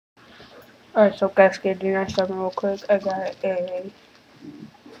Alright, so cascading that stuff real quick. I got a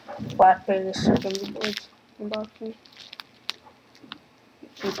flatface circuit board unboxing.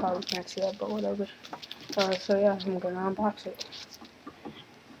 You probably can't see that, but whatever. So yeah, I'm gonna unbox it.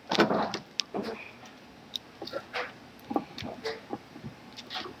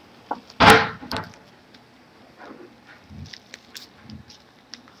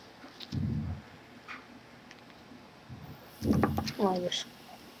 Oh, just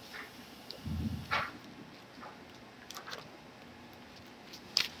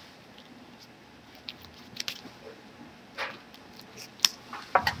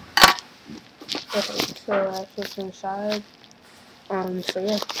okay, so that's what's inside. So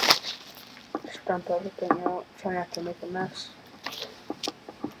yeah, just dump everything out. Try not to make a mess.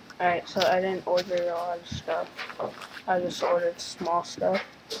 Alright, so I didn't order a lot of stuff. I just ordered small stuff.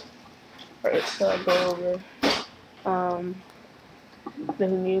 Alright, so I go over the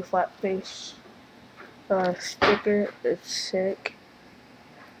new flatface sticker. It's sick.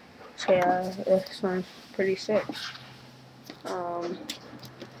 So yeah, this one's pretty sick.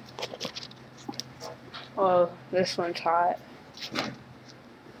 Oh, this one's hot.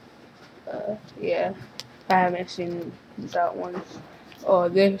 Yeah, I haven't seen that one. Oh,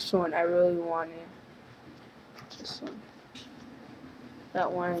 this one I really wanted. This one.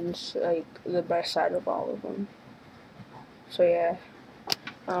 That one's like the best out of all of them. So yeah.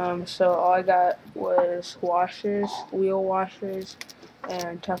 So all I got was washers, wheel washers,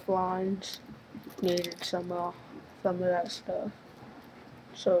 and Teflons. Needed some of that stuff.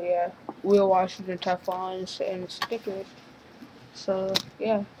 So yeah, wheel washers and Teflons and stickers. So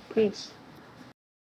yeah, peace.